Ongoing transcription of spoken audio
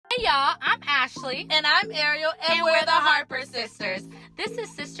y'all. I'm Ashley. And I'm Ariel, And we're the Harper Sisters. This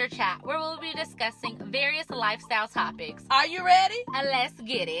is Sister Chat, where we'll be discussing various lifestyle topics. Are you ready? And let's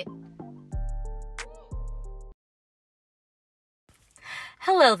get it.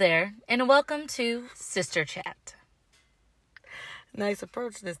 Hello there, and welcome to Sister Chat. Nice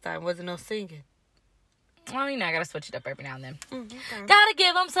approach this time. Wasn't no singing. Well, you know, I gotta switch it up every now and then. Okay. Gotta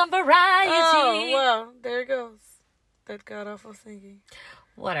give them some variety. Oh, well, there it goes. That got awful singing.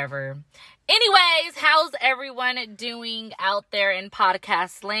 Whatever. Anyways, how's everyone doing out there in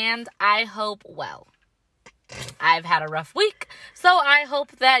podcast land? I hope well. I've had a rough week, so I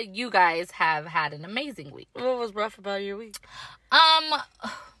hope that you guys have had an amazing week. What was rough about your week?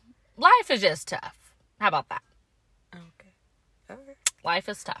 Life is just tough. How about that? Okay. Life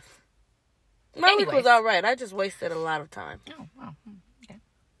is tough. My week was all right. I just wasted a lot of time. Oh, wow. Okay.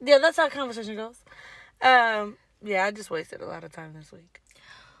 Yeah, that's how conversation goes. Yeah, I just wasted a lot of time this week.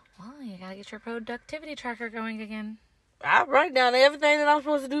 Well, you gotta get your productivity tracker going again. I write down everything that I'm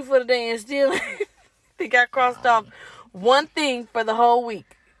supposed to do for the day and still think I crossed off one thing for the whole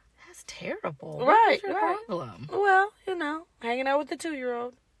week. That's terrible. Right, What's your problem? Well, you know, hanging out with the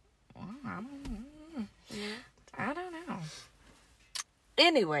 2-year-old. Well, I don't know.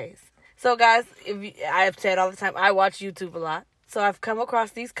 Anyways, so guys, I've said all the time, I watch YouTube a lot. So I've come across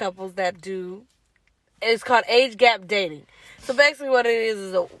these couples that do, it's called age gap dating. So basically what it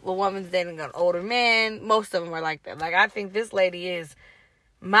is a woman's dating an older man. Most of them are like that. Like, I think this lady is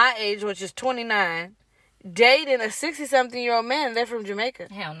my age, which is 29, dating a 60-something-year-old man. They're from Jamaica.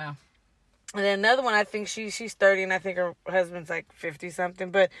 Hell no. And then another one, I think she's 30, and I think her husband's like 50-something.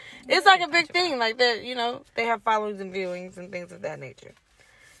 But it's like a big thing. Like, you know, they have followings and viewings and things of that nature.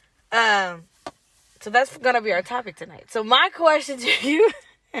 So that's going to be our topic tonight. So my question to you,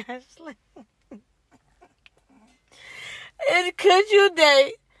 Ashley, is could you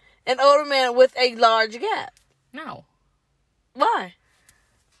date an older man with a large gap? No. Why?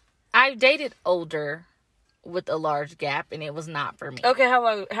 I've dated older with a large gap, and it was not for me. Okay,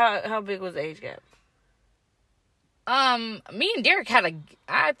 how big was the age gap? Me and Derek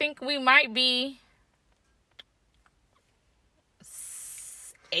I think we might be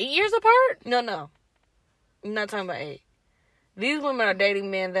 8 years apart? No. I'm not talking about 8. These women are dating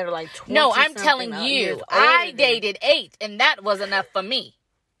men that are like 20. No, I'm telling you, I dated 8, and that was enough for me.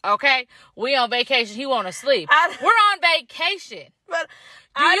 Okay? We on vacation. He want to sleep. We're on vacation. But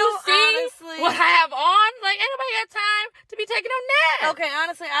Do you see what I have on? Like, ain't nobody got time to be taking no nap. Okay,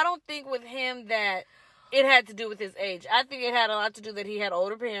 honestly, I don't think with him that it had to do with his age. I think it had a lot to do that he had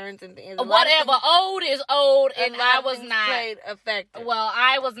older parents and whatever. Old is old, and I was not. Played a factor. Well,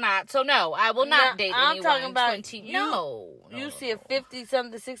 I was not. So no, I will not date anyone. I'm talking about 20. No. You see a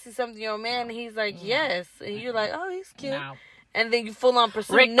 50-something, 60-something-year-old man, and he's like, yes, and you're like, oh, he's cute. No. And then you full on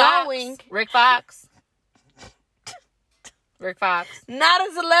pursue Rick Fox. Not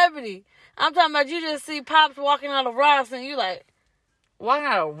a celebrity. I'm talking about you just see Pops walking out of Ross, and you like, walking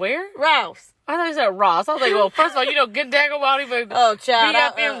out of where? Ross. I thought you said Ross. I was like, well, first of all, you know, good dang about even be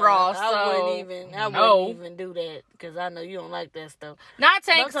up in Ross. I wouldn't even do that because I know you don't like that stuff. Not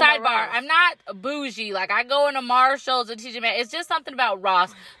saying sidebar. I'm not bougie. Like, I go into Marshalls and TJ Maxx. It's just something about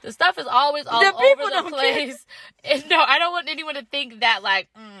Ross. The stuff is always all over the place. And no, I don't want anyone to think that, like,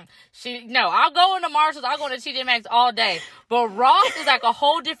 I'll go into Marshalls. I'll go into TJ Maxx all day. But Ross is like a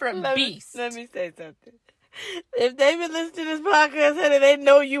whole different beast. Let me say something. If they've been listening to this podcast, honey, they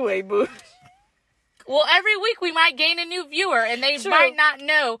know you ain't bougie. Well, every week we might gain a new viewer, and they might not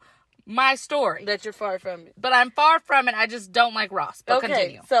know my story. That you're far from it. But I'm far from it. I just don't like Ross. But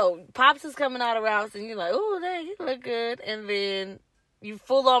continue. So Pops is coming out of Ross, and you're like, oh, dang, he look good. And then you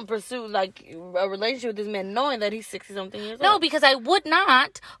full on pursue, like, a relationship with this man knowing that he's 60-something years old. No, because I would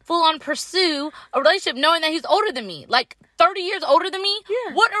not full on pursue a relationship knowing that he's older than me. Like, 30 years older than me?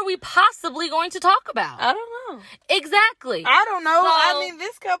 Yeah. What are we possibly going to talk about? I don't know. Exactly. I don't know. So, I mean,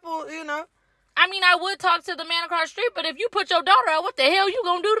 this couple, you know. I mean, I would talk to the man across the street, but if you put your daughter out, what the hell you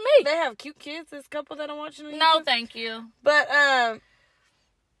gonna do to me? They have cute kids, this couple that I'm watching on YouTube. No, thank you. But,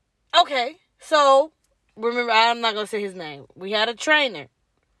 okay. So, remember, I'm not gonna say his name. We had a trainer.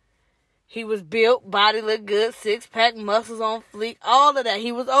 He was built, body looked good, 6-pack, muscles on fleek, all of that.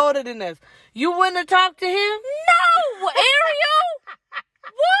 He was older than us. You wouldn't have talked to him? No, Ariel!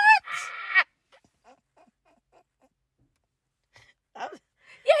 What?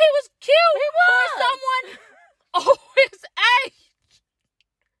 Yeah, he was cute. He was. For someone his age.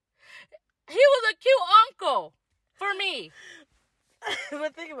 He was a cute uncle for me.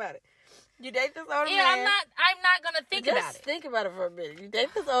 But think about it. You date this older man. Yeah, I'm not gonna think about it. Just think about it for a minute. You date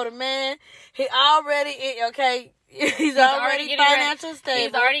this older man. He already he's already financially stable.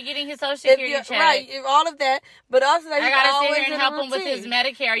 He's already getting his Social Security check. Right, all of that. But also that I gotta sit here and help him with his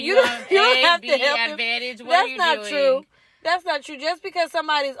Medicare. You on A, B Advantage? What are you doing? That's not true. That's not true. Just because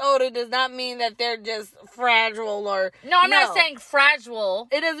somebody's older does not mean that they're just fragile or... No, I'm not saying fragile.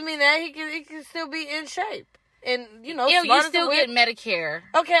 It doesn't mean that. He can still be in shape. And, you still get Medicare.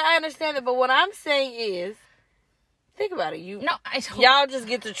 Okay, I understand that. But what I'm saying is, think about it. Y'all just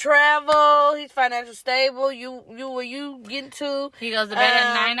get to travel. He's financially stable. You get to... He goes to bed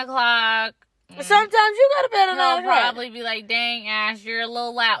at 9 o'clock. Sometimes you go to bed at 9 o'clock. He'll probably be like, dang, Ash, you're a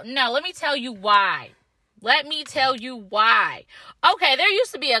little loud. No, let me tell you why. Okay, there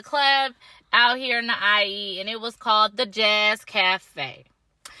used to be a club out here in the IE, and it was called the Jazz Cafe.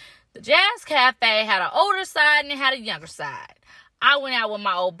 The Jazz Cafe had an older side and it had a younger side. I went out with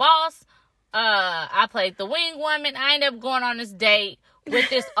my old boss. I played the wing woman. I ended up going on this date with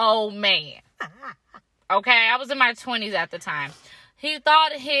this old man. Okay, I was in my 20s at the time. He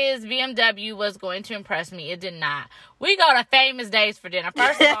thought his BMW was going to impress me. It did not. We go to Famous Days for dinner.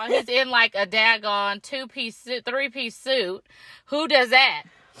 First of all, he's in like a daggone 3-piece suit. Who does that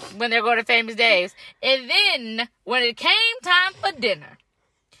when they're going to Famous Days? And then when it came time for dinner,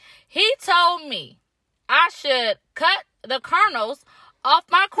 he told me I should cut the kernels off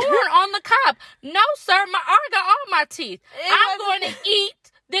my corn on the cob. No, sir. I got all my teeth. I'm going to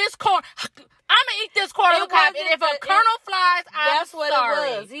eat this corn. I'm going to eat this corn on the cob, and if a kernel flies, I'm sorry. That's what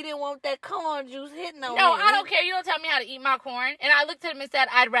it was. He didn't want that corn juice hitting on him. No, I don't care. You don't tell me how to eat my corn. And I looked at him and said,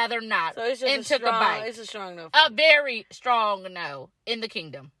 I'd rather not. So it's just took a bite. It's a strong no. A very strong no in the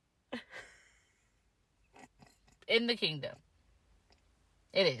kingdom. In the kingdom.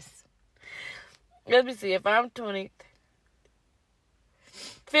 It is. Let me see. If I'm 20,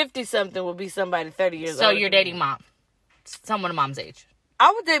 50-something will be somebody 30 years old. So you're dating mom. Someone of mom's age.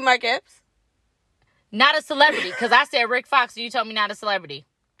 I would date Mike Epps. Not a celebrity, because I said Rick Fox, and you told me not a celebrity.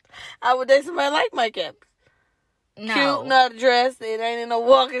 I would date somebody like Mike Epps. No. Cute, not dressed, it ain't in no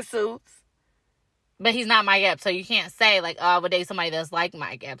walking suits. But he's not Mike Epps, so you can't say, like, oh, I would date somebody that's like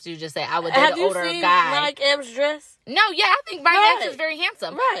Mike Epps. You just say, I would date an older guy. Have you seen Mike Epps dress? No, yeah, I think Mike Epps is very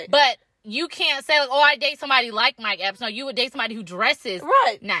handsome. Right. But you can't say, like, oh, I date somebody like Mike Epps. No, you would date somebody who dresses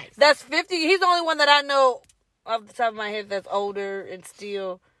nice. That's 50. He's the only one that I know off the top of my head that's older and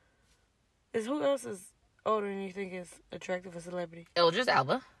still... Who else is older and you think is attractive as a celebrity? Idris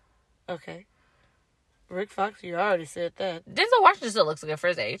Elba. Okay. Rick Fox, you already said that. Denzel Washington still looks good for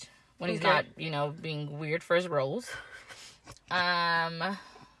his age. When he's not, being weird for his roles. Yeah,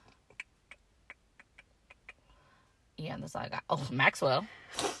 that's all I got. Oh, Maxwell.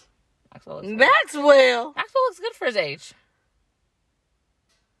 Maxwell looks good for his age.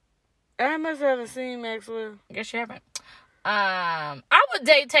 I must haven't seen Maxwell. I guess you haven't. I would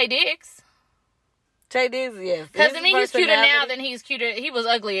date Taye Diggs. Taye Diggs, yes. Because, he's cuter now than he's cuter. He was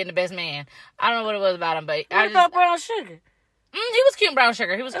ugly in The Best Man. I don't know what it was about him, but... What about Brown Sugar? He was cute in Brown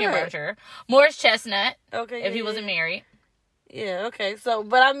Sugar. Brown Sugar. Morris Chestnut. Okay. If he wasn't married. Yeah, okay. So,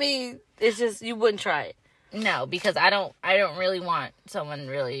 but it's just, you wouldn't try it. No, because I don't really want someone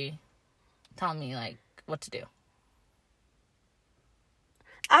really telling me, like, what to do.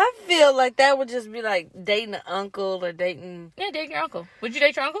 I feel like that would just be like dating an uncle or dating... Yeah, dating your uncle. Would you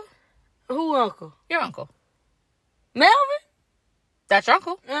date your uncle? Who uncle? Your uncle. Melvin? That's your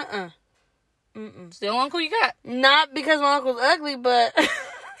uncle. Mm-mm. Still uncle you got. Not because my uncle's ugly, but...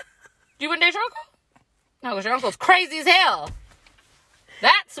 You wouldn't date your uncle? No, because your uncle's crazy as hell.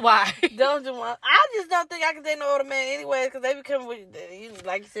 That's why. I just don't think I can date no older man anyway, because they become,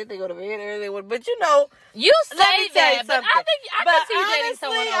 like you said, they go to bed early. But you say that, but I think I can see you dating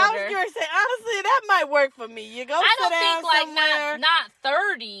someone older. I was going to say, honestly, that might work for me. You go sit down somewhere. Not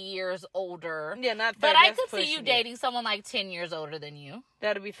 30 years older. Yeah, not 30. But I could see you dating someone like 10 years older than you.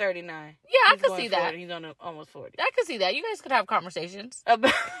 That'll be 39. Yeah, I could see that. He's on almost 40. I could see that. You guys could have conversations.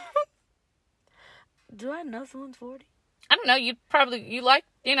 Do I know someone's 40? I don't know. You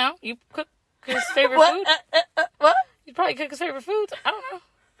cook his favorite food. What? You probably cook his favorite foods. I don't know.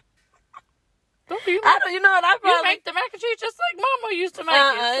 Don't you? You make the mac and cheese just like Mama used to make it.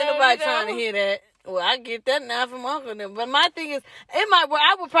 Ain't nobody trying to hear that. Well, I get that now from Uncle. But my thing is, it might work.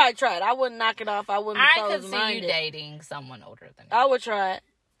 I would probably try it. I wouldn't knock it off. I wouldn't close minded. I could see you dating someone older than you. I would try it.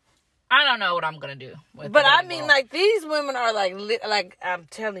 I don't know what I'm going to do. But I mean, like, these women are like, I'm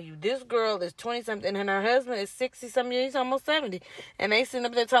telling you, this girl is 20-something and her husband is 60-something years, almost 70. And they sitting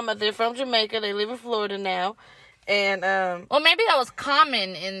up there talking about they're from Jamaica. They live in Florida now. And, well, maybe that was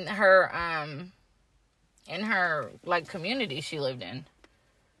common in her, like, community she lived in.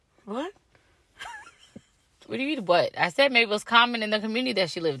 What? What do you mean, what? I said maybe it was common in the community that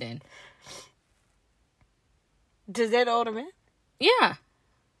she lived in. Does that older man? Yeah.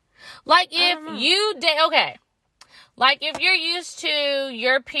 Like, if you date... Okay. Like, if you're used to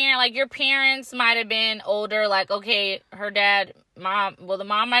your parent... Like, your parents might have been older. Like, okay, her dad... Mom... Well, the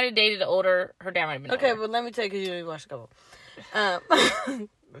mom might have dated older. Her dad might have been older. Okay, but let me tell you, because you didn't watch the couple.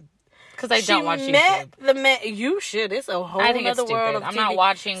 Because I don't watch YouTube. Met the man. You should. It's a whole other world of TV. I'm not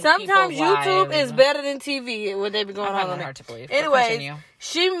watching. Sometimes YouTube is better than TV. What they be going on? Hard to believe. Anyway,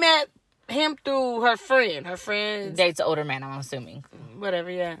 she met him through her friend. Her friend dates an older man. I'm assuming. Whatever.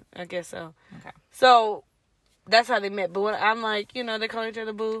 Yeah, I guess so. Okay. So that's how they met. But I'm like, they call each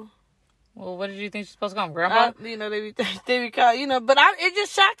other boo. Well, what did you think she's supposed to call him, Grandpa? They be call, but it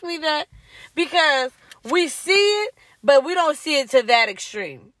just shocked me that because we see it, but we don't see it to that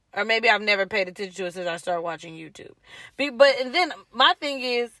extreme. Or maybe I've never paid attention to it since I started watching YouTube. And then my thing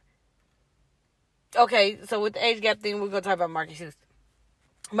is, okay, so with the age gap thing, we're going to talk about Marcus Houston.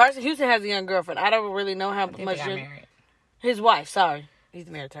 Marcus Houston has a young girlfriend. I don't really know how much. Married. His wife, sorry. He's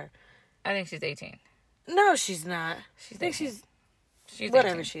married to her. I think she's 18. No, she's not. I think she's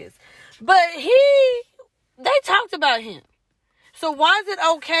whatever 18. she is. But they talked about him. So why is it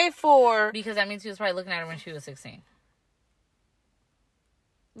okay for... Because that means he was probably looking at her when she was 16.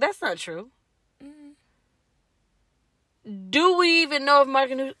 That's not true. Do we even know if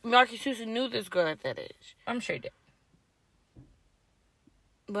Marcus Houston knew this girl at that age? I'm sure he did.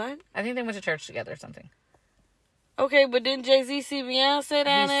 What? I think they went to church together or something. Okay, but didn't Jay-Z see Beyonce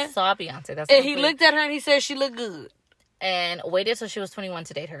down there? He saw Beyonce. That's and he looked at her and he said she looked good. And waited till she was 21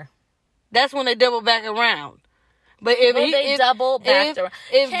 to date her. That's when they doubled back around. But if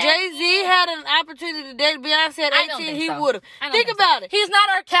If Jay-Z had an opportunity to date Beyonce at 18, he would have. Think about it. He's not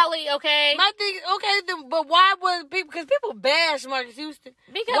R. Kelly, okay? My thing, but why was people? Because people bash Marcus Houston.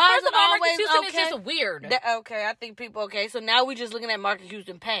 Because first of all, Marcus Houston is just weird. I think people So now we're just looking at Marcus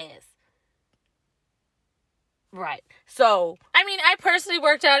Houston past. Right. So I mean, I personally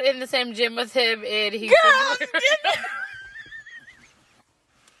worked out in the same gym with him, and he.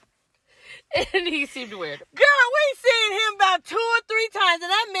 And he seemed weird. Girl, we seen him about 2 or 3 times, and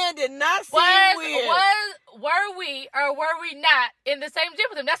that man did not seem weird. Were we or were we not in the same gym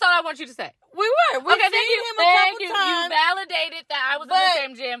with him? That's all I want you to say. We were. We seen him a couple times. You validated that I was in the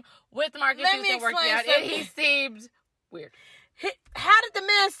same gym with Marcus Houston working out, and he seemed weird. How did the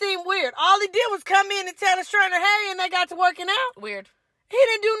man seem weird? All he did was come in and tell the trainer, hey, and they got to working out. Weird. He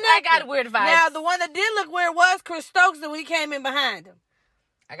didn't do nothing. I got weird vibes. Now, the one that did look weird was Chris Stokes when he came in behind him.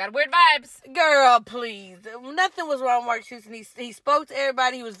 I got weird vibes. Girl, please. Nothing was wrong with Marcus Houston. He spoke to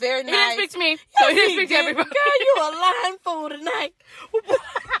everybody. He was very nice. He didn't speak to me. So he didn't speak to everybody. Girl, you a lying fool tonight.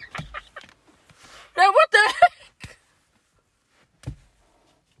 Now, what the heck?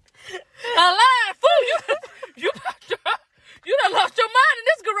 A lying fool? You done lost your mind in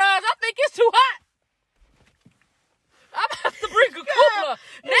this garage. I think it's too hot. I'm about to bring a cooler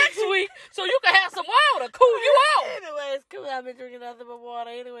next week so you can have some water to cool you off. Anyways, cool. I've been drinking nothing but water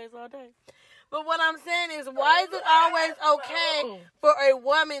anyways all day. But what I'm saying is, why is it always okay for a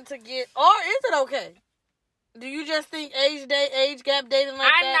woman to get, or is it okay? Do you just think age gap dating like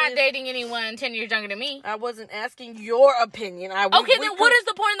that? I'm not dating anyone 10 years younger than me. I wasn't asking your opinion. Then what is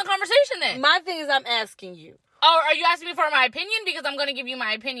the point in the conversation then? My thing is, I'm asking you. Oh, are you asking me for my opinion? Because I'm going to give you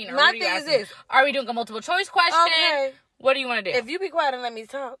my opinion. Or my thing is this. Are we doing a multiple choice question? Okay. What do you want to do? If you be quiet and let me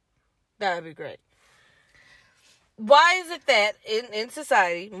talk, that would be great. Why is it that in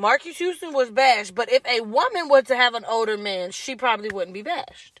society, Marcus Houston was bashed, but if a woman were to have an older man, she probably wouldn't be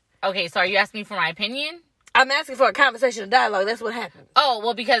bashed? Okay, so are you asking me for my opinion? I'm asking for a conversation, a dialogue. That's what happened. Oh,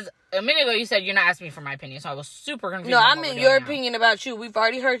 well, because a minute ago you said you're not asking me for my opinion, so I was super confused. No, I meant your opinion about you. We've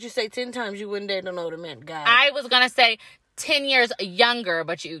already heard you say 10 times you wouldn't date an older man. God. I was going to say 10 years younger,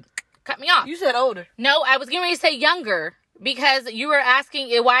 but you cut me off. You said older. No, I was getting ready to say younger because you were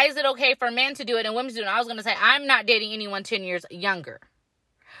asking why is it okay for men to do it and women to do it. And I was going to say I'm not dating anyone 10 years younger.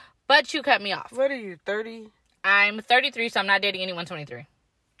 But you cut me off. What are you, 30? I'm 33, so I'm not dating anyone 23.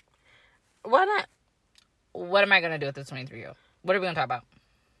 Why not? What am I going to do with this 23-year-old? What are we going to talk about?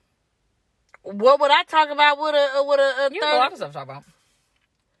 What would I talk about with a You have a lot of stuff to talk about.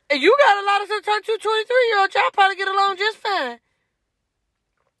 You got a lot of stuff to talk to a 23-year-old. Y'all probably get along just fine.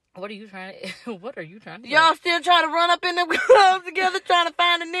 What are you trying to do? Y'all still trying to run up in them clubs together trying to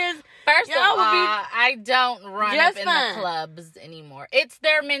find the nearest. First of all, I don't run up in the clubs anymore. It's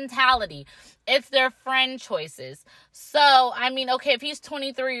their mentality. It's their friend choices. So, I mean, okay, if he's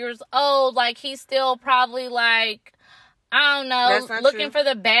 23 years old, like, he's still probably, like, I don't know, looking for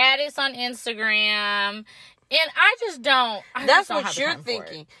the baddest on Instagram. And I just don't. That's what you're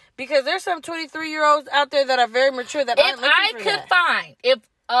thinking. Because there's some 23-year-olds out there that are very mature that aren't looking for that. If I could find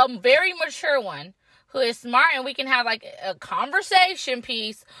a very mature one who is smart and we can have like a conversation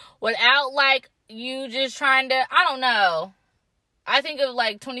piece without like you just trying to, I don't know. I think of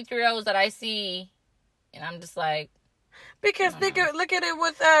like 23-year-olds that I see and I'm just like. Because look at it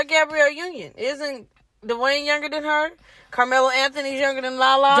with Gabrielle Union. Isn't Dwayne younger than her? Carmelo Anthony's younger than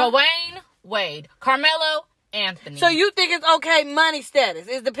Lala? Dwayne Wade. Carmelo Anthony. So you think it's okay money status?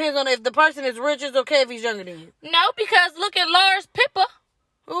 It depends on if the person is rich, it's okay if he's younger than you. No, because look at Lars Pippen.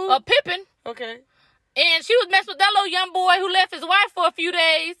 Okay. And she was messing with that little young boy who left his wife for a few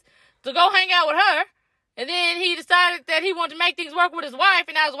days to go hang out with her. And then he decided that he wanted to make things work with his wife.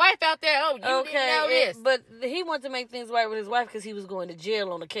 And now his wife out there, didn't know this. But he wanted to make things right with his wife because he was going to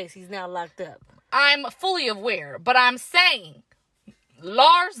jail on the case. He's now locked up. I'm fully aware. But I'm saying,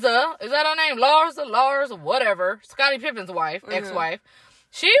 Larsa, is that her name? Larsa, whatever. Scottie Pippen's wife, ex-wife.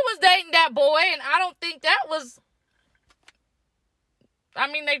 She was dating that boy, and I don't think that was... I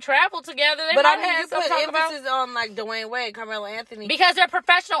mean, they traveled together. But I mean, you put emphasis on, like, Dwayne Wade, Carmelo Anthony. Because they're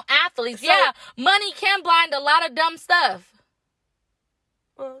professional athletes. So, yeah, money can blind a lot of dumb stuff.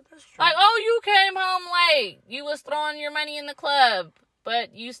 Well, that's true. Like, you came home late. You was throwing your money in the club,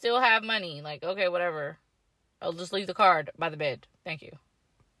 but you still have money. Like, okay, whatever. I'll just leave the card by the bed. Thank you.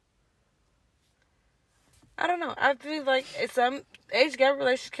 I don't know. I feel like some age gap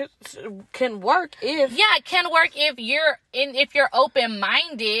relationships can work if... Yeah, it can work if you're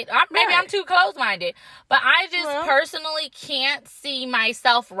open-minded. Maybe I'm too close-minded. But I just personally can't see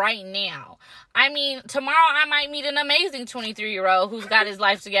myself right now. I mean, tomorrow I might meet an amazing 23-year-old who's got his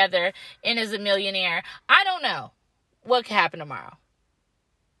life together and is a millionaire. I don't know what could happen tomorrow.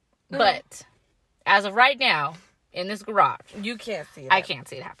 But as of right now, in this garage... You can't see it. I can't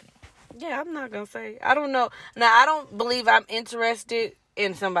see it happening. Yeah, I'm not going to say. I don't know. Now, I don't believe I'm interested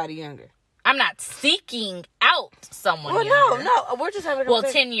in somebody younger. I'm not seeking out someone younger. No. We're just having a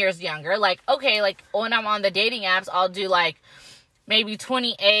conversation. 10 years younger. Like, okay, like, when I'm on the dating apps, I'll do, like, maybe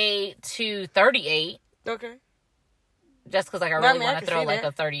 28 to 38. Okay. Just because, like, I really want to throw, like,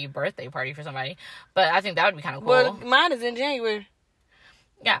 a 30th birthday party for somebody. But I think that would be kind of cool. Well, mine is in January.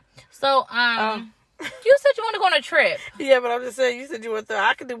 Yeah. So, you said you want to go on a trip. Yeah, but I'm just saying, you said you want to throw.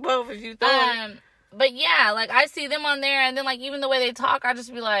 I could do both if you throw. But yeah, like, I see them on there, and then, like, even the way they talk, I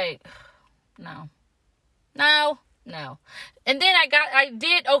just be like, no. And then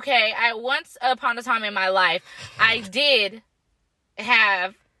once upon a time in my life, I did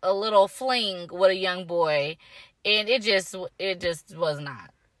have a little fling with a young boy, and it just was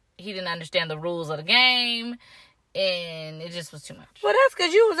not. He didn't understand the rules of the game. And it just was too much. Well, that's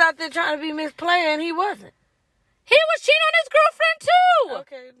because you was out there trying to be Miss Player and he wasn't. He was cheating on his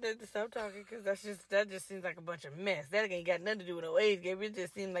Okay, girlfriend, too. stop talking because that just seems like a bunch of mess. That ain't got nothing to do with no age game. It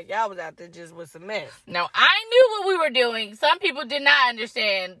just seemed like y'all was out there just with some mess. No, I knew what we were doing. Some people did not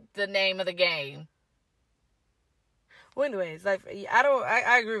understand the name of the game. Well, anyways, like,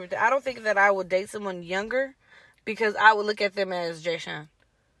 I agree with that. I don't think that I would date someone younger because I would look at them as Jay Sean.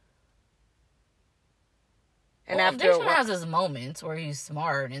 And after Jason has his moments where he's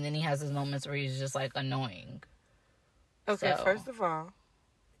smart, and then he has his moments where he's just, like, annoying. Okay, first of all,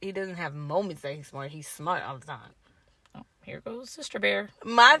 he doesn't have moments that he's smart. He's smart all the time. Oh, here goes Sister Bear.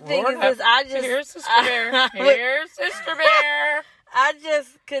 My thing is Here's Sister Bear. Here's Sister Bear. I just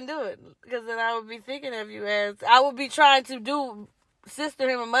couldn't do it. Because then I would be thinking of you as... I would be trying to do sister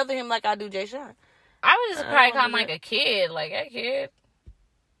him or mother him like I do Jay Sean. I would just probably call him, like, a kid. Like, hey, kid.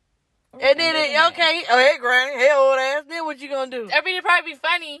 And then, hey, granny, hey, old ass. Then what you gonna do? I mean, it'd probably be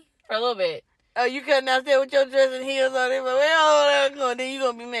funny for a little bit. Oh, you cutting out there with your dress and heels on it, but where old ass going? Then you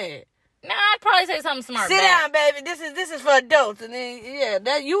gonna be mad. No, I'd probably say something smart. Sit down, baby. This is for adults. And then,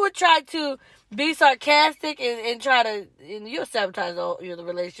 that you would try to be sarcastic and try to, and you'll sabotage the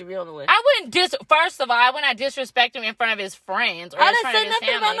relationship you're on the way. I wouldn't first of all, I would not disrespect him in front of his friends or I in front of his family. I didn't say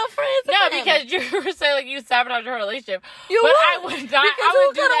nothing about no friends. No, because you were saying like you sabotage your relationship. You but would. I would not. Because I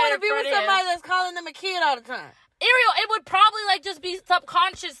would who's gonna want to be with somebody that's calling them a kid all the time? Ariel, it would probably like just be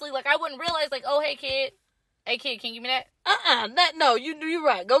subconsciously, like I wouldn't realize, like, oh hey kid, can you give me that? No, you're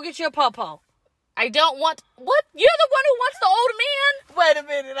right. Go get your pawpaw. I don't want what? You're the one who wants the old man. Wait a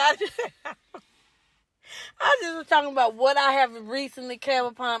minute, I just was talking about what I have recently came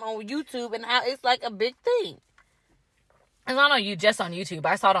upon on YouTube and how it's like a big thing. It's not on you, just on YouTube.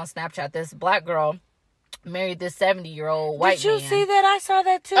 I saw it on Snapchat. This black girl married this 70-year-old white man. Did you see that? I saw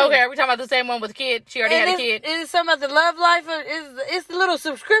that too. Okay, are we talking about the same one with a kid? She already had a kid? It's something about the love life. It's the little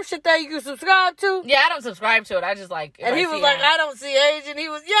subscription thing you can subscribe to. Yeah, I don't subscribe to it. I just like... And he was like, I don't see age. And he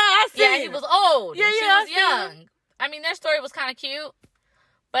was, I see Yeah, he was old. Yeah, she was young. I mean, their story was kind of cute.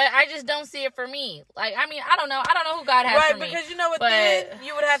 But I just don't see it for me. Like, I mean, I don't know. I don't know who God has for me. Right, because you know what, then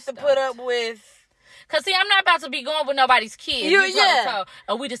you would have to put up with... Because, see, I'm not about to be going with nobody's kids.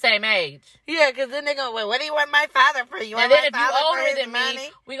 And we the same age. Yeah, because then they're going, well, what do you want my father for? You want and then my if you older than money?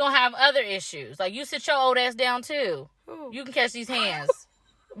 Me, we going to have other issues. Like, you sit your old ass down, too. Ooh. You can catch these hands.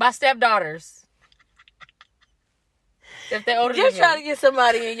 My stepdaughters. If they're older than me. Just try to get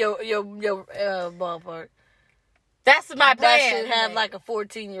somebody in your ballpark. That's my plan. That should have like a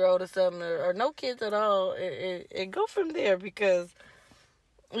 14-year-old or something, or no kids at all, and go from there, because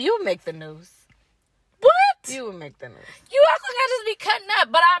you'll make the news. What? You will make the news. You act like I just be cutting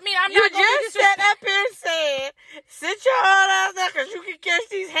up, but I mean, I'm not going to You just sat up here and said, sit your old ass down because you can catch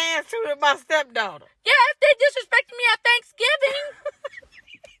these hands too with my stepdaughter. Yeah, if they disrespected me at Thanksgiving,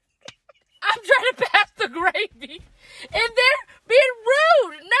 I'm trying to pass the gravy, and they're being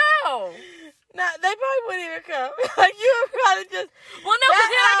rude. No. No, they probably wouldn't even come. Like, you would probably just... Well, no,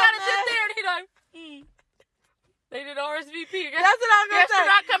 because then I got to sit there and he like, They did RSVP. That's what I'm going to say.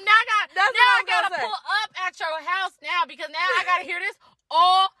 Not come. Now I got to pull up at your house now, because now I got to hear this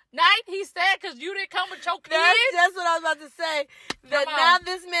all night, he said, because you didn't come with your kids. That's what I was about to say. That now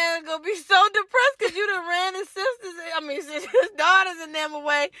this man is going to be so depressed because you done ran his his daughters and them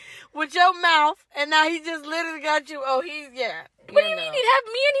away with your mouth, and now he just literally got you. Oh, What do you mean he'd have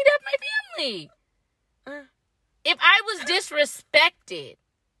me and he'd have my family? If I was disrespected,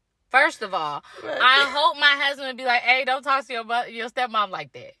 first of all, I hope my husband would be like, hey, don't talk to your stepmom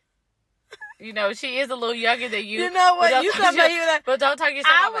like that. You know, she is a little younger than you. You know what? You talking about you like, but don't talk to your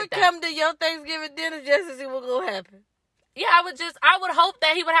stepmom like that. I would come to your Thanksgiving dinner just to see what's going to happen. Yeah, I would hope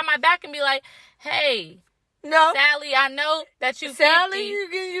that he would have my back and be like, hey, no, Sally, I know that you're 50. Sally,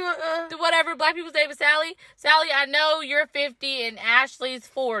 whatever black people's name is Sally. Sally, I know you're 50 and Ashley's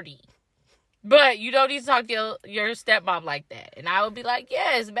 40. But you don't need to talk to your stepmom like that. And I would be like,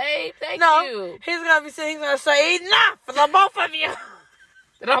 yes, babe, thank you. He's going to be saying, he's going to say, enough for the both of you.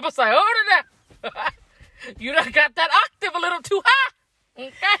 And I'm going to say, hold it up. You done got that octave a little too high.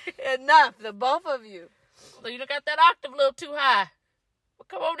 Okay? Enough, the both of you. So you done got that octave a little too high. Well,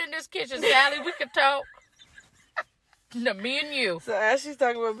 come over in this kitchen, Sally. We can talk. No, me and you. So Ashley's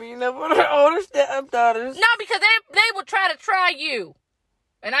talking about being up with her older stepdaughters. No, because they will try you.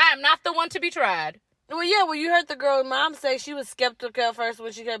 And I am not the one to be tried. Well, yeah, you heard the girl's mom say she was skeptical at first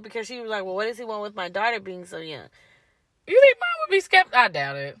when she got, because she was like, well, what does he want with my daughter being so young? You think mom would be skeptical? I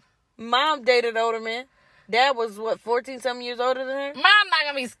doubt it. Mom dated older men. Dad was, 14-something years older than her? Mom not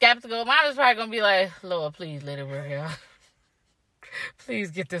going to be skeptical. Mom is probably going to be like, Lord, please let it work out.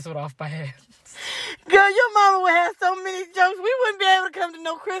 Please get this one off my hands. Girl, your mama would have so many jokes. We wouldn't be able to come to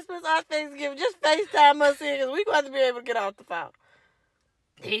no Christmas or Thanksgiving. Just FaceTime us in, because we going to have to be able to get off the phone.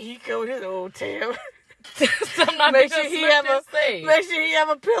 He go with his old tail. Make sure he have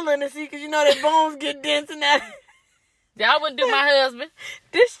a pillow in the seat, because you know that bones get dense and that. That wouldn't do my husband.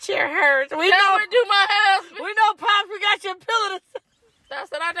 This chair hurts. That wouldn't do my husband. We know, Pops, we got your pillow. I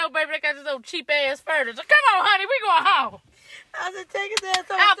said, I know, baby, they got this old cheap-ass furniture. Come on, honey, we going home. I said, take his ass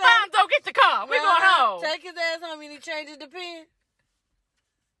home. Alfonso, get the car. We going home. Take his ass home. You need to change the pen.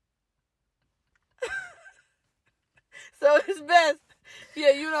 So it's best.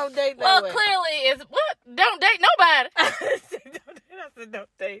 Yeah, you don't date that way. Well, clearly, it's what? Don't date nobody. I said, don't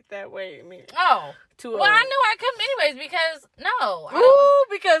date that way. Oh. Well, I knew I'd come anyways, because, no. Ooh,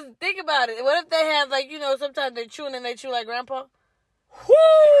 because think about it. What if they have, like, sometimes they chew and they chew like grandpa?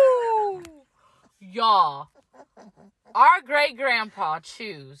 Whoo! Y'all. Our great-grandpa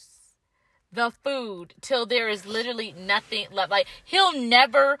chews the food till there is literally nothing left. Like, he'll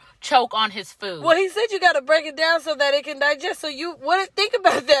never choke on his food. Well, he said you got to break it down so that it can digest. So think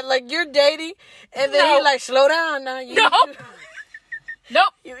about that. Like, you're dating, and then he like, slow down now.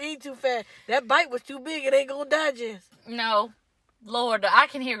 Nope. You eat too fast. That bite was too big. It ain't going to digest. No. Lord, I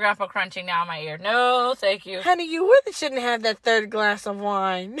can hear Grandpa crunching now in my ear. No, thank you. Honey, you really shouldn't have that third glass of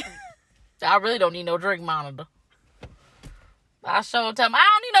wine. I really don't need no drink monitor. I showed him, I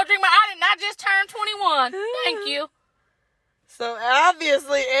don't need no drink monitor. I did not just turn 21. Thank you. So,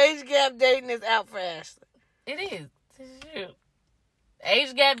 obviously, age gap dating is out for Ashley. It is. Shoot.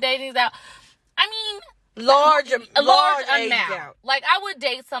 Age gap dating is out. I mean, large amount. Gap. Like, I would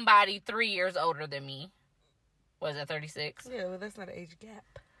date somebody 3 years older than me. Was it 36? Yeah, well, that's not an age gap.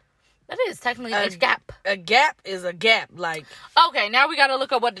 That is technically age gap. A gap is a gap. Like, okay, now we got to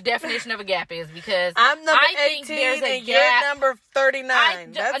look up what the definition of a gap is, because I'm number 18 and you're number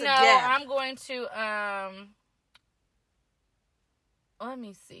 39. That's a gap. I'm going to let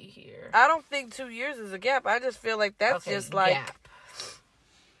me see here. I don't think 2 years is a gap. I just feel like that's just like gap.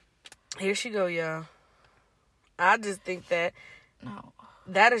 Here she go, y'all. I just think that no,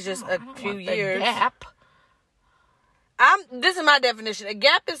 that is just a few years. Gap. This is my definition. A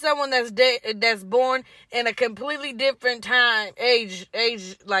gap is someone that's born in a completely different time, age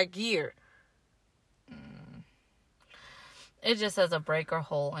like year. It just says a break or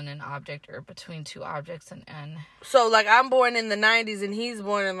hole in an object or between two objects and N. So, like, I'm born in the 90s and he's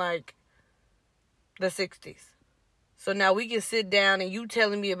born in, like, the 60s. So now we can sit down and you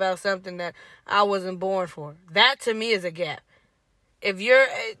telling me about something that I wasn't born for. That, to me, is a gap. If you're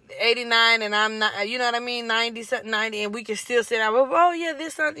 89 and I'm not, you know what I mean, 90, and we can still sit down, oh, yeah,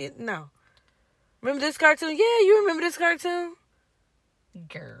 this, no. Remember this cartoon? Yeah, you remember this cartoon?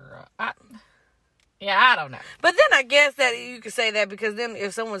 Girl, I don't know. But then I guess that you could say that because then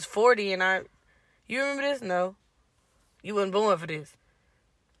if someone's 40 and you remember this? No. You wasn't born for this.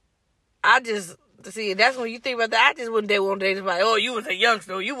 See, that's when you think about that. I just wouldn't date one day to like, oh, you was a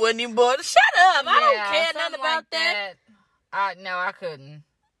youngster. You wasn't even born. Shut up. I don't care nothing about that. No, I couldn't.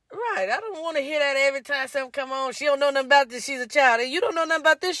 Right. I don't want to hear that every time something come on. She don't know nothing about this. She's a child. And you don't know nothing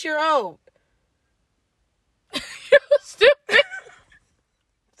about this. You're old. You're stupid.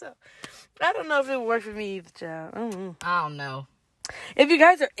 So, I don't know if it would work for me either, child. I don't know. If you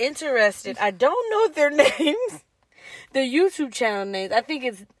guys are interested, I don't know their names. Their YouTube channel names. I think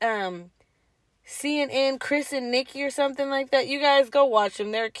it's CNN, Chris and Nikki or something like that. You guys go watch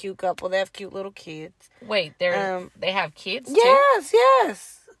them. They're a cute couple. They have cute little kids. Wait, they have kids too? Yes.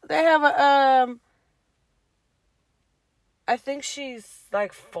 They have a I think she's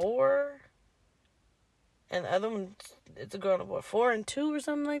like 4. And the other one, it's a girl and a boy. 4 and 2 or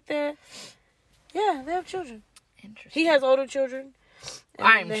something like that. Yeah, they have children. Interesting. He has older children. And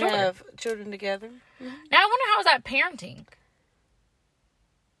I'm they sure. have children together. Now I wonder how's that parenting.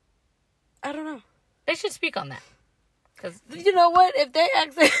 I don't know. They should speak on that. Cause you know what? If they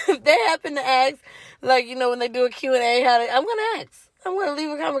happen to ask, like, you know, when they do a Q&A, I'm gonna ask. I'm gonna leave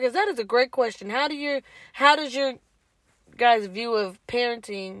a comment because that is a great question. How does your guys' view of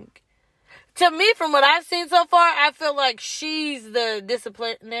parenting? To me, from what I've seen so far, I feel like she's the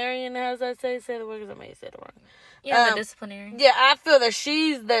disciplinarian. How does that say? Say the word because I may have said it wrong. Yeah, the disciplinarian. Yeah, I feel that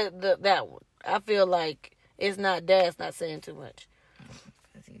she's that one. I feel like it's not dad's not saying too much.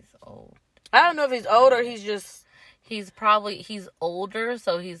 Because he's old. I don't know if he's old or he's just... He's older,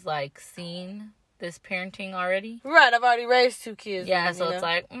 so he's, like, seen this parenting already. Right, I've already raised 2 kids. Yeah, so it's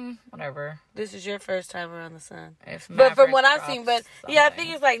like, whatever. This is your first time around the sun. But from what I've seen, yeah, I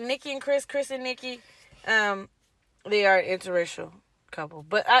think it's like Nikki and Chris and Nikki. They are an interracial couple.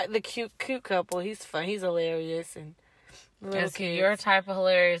 But the cute couple, he's fun. He's hilarious. And is he your type of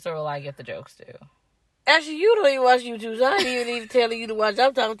hilarious, or will I get the jokes too? Actually, you don't even watch YouTube, so I ain't even telling you to watch.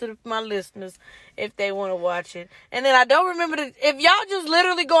 I'm talking to my listeners if they want to watch it. And then I don't remember if y'all just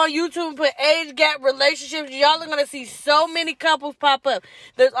literally go on YouTube and put age gap relationships, y'all are gonna see so many couples pop up.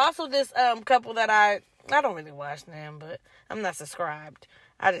 There's also this couple that I don't really watch them, but I'm not subscribed.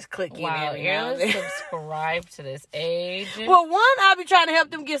 I just click in every now and then. Subscribe to this age. Well, one, I'll be trying to help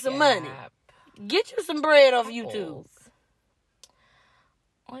them get some money. Get you some bread off YouTube.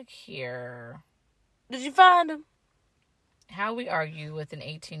 Look here. Did you find them? How we argue with an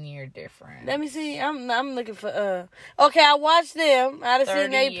 18-year difference. Let me see. I'm looking for Okay, I watched them. I just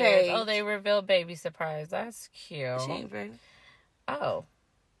seen their page. Oh, they revealed baby surprise. That's cute. She ain't pregnant. Oh.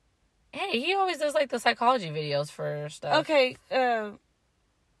 Hey, he always does like the psychology videos for stuff. Okay, I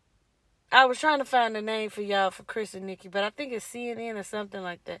was trying to find a name for y'all for Chris and Nikki, but I think it's CNN or something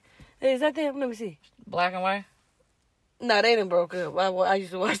like that. Is that them? Let me see. Black and white? No, they done broke up. I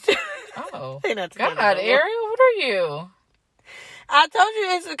used to watch them. Oh. They not God, Ariel, what are you? I told you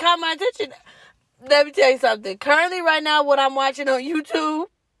it's to caught my attention. Let me tell you something. Currently, right now, what I'm watching on YouTube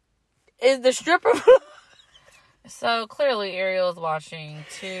is the stripper vlog. So, clearly, Ariel's watching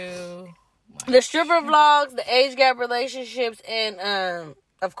the stripper vlogs, the age gap relationships, and,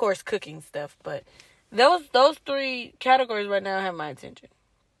 of course, cooking stuff. But those 3 categories right now have my attention.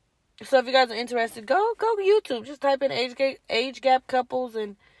 So, if you guys are interested, go YouTube. Just type in age gap couples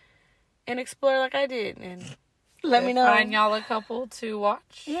and explore like I did. And let me know. Find y'all a couple to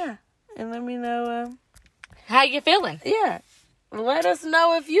watch. Yeah. And let me know how you feeling. Yeah. Let us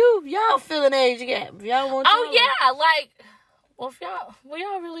know if y'all feeling age gap. If y'all want will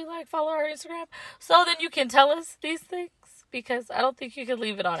y'all really follow our Instagram? So then you can tell us these things. because I don't think you can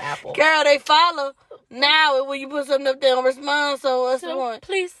leave it on Apple. Girl, they follow now when you put something up there on respond. So what's the point?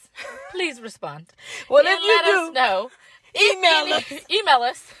 Please respond. Well, and if you let us know. email us. Email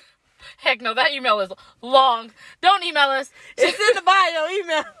us. Heck no, that email is long. Don't email us. It's in the bio.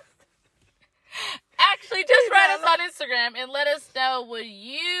 Email. Actually, just write us on Instagram and let us know, would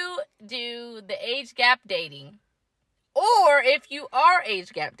you do the age gap dating? Or if you are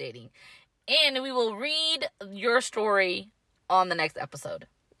age gap dating. And we will read your story on the next episode.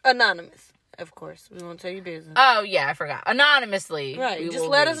 Anonymous, of course. We won't tell you business. Oh, yeah, I forgot. Anonymously. Right. Just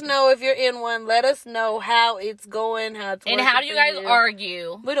let us know if you're in one. Let us know how it's going, how it's working. And how do you guys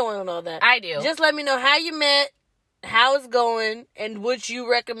argue? We don't want to know that. I do. Just let me know how you met, how it's going, and would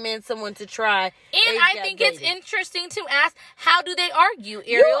you recommend someone to try. And I think it's interesting to ask, how do they argue,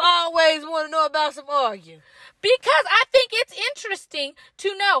 Ariel? You always want to know about some argue. Because I think it's interesting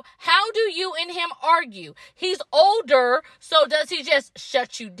to know, how do you and him argue? He's older, so does he just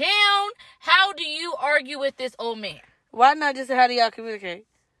shut you down? How do you argue with this old man? Why not just how do y'all communicate?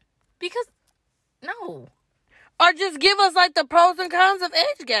 Because, no. Or just give us, like, the pros and cons of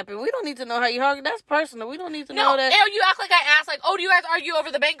age gapping. We don't need to know how you argue. That's personal. We don't need to know that. No, you act like I asked, like, oh, do you guys argue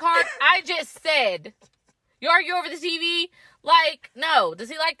over the bank card? I just said, you argue over the TV? Like, no.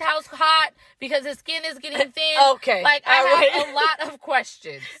 Does he like the house hot because his skin is getting thin? Okay. Like, I have a lot of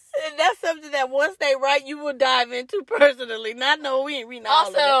questions. And that's something that once they write, you will dive into personally. Not know we ain't reading all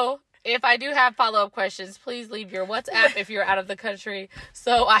of it. Also, if I do have follow-up questions, please leave your WhatsApp if you're out of the country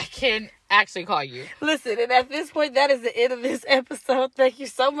so I can actually call you. Listen, and at this point, that is the end of this episode. Thank you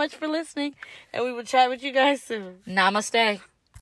so much for listening, and we will chat with you guys soon. Namaste.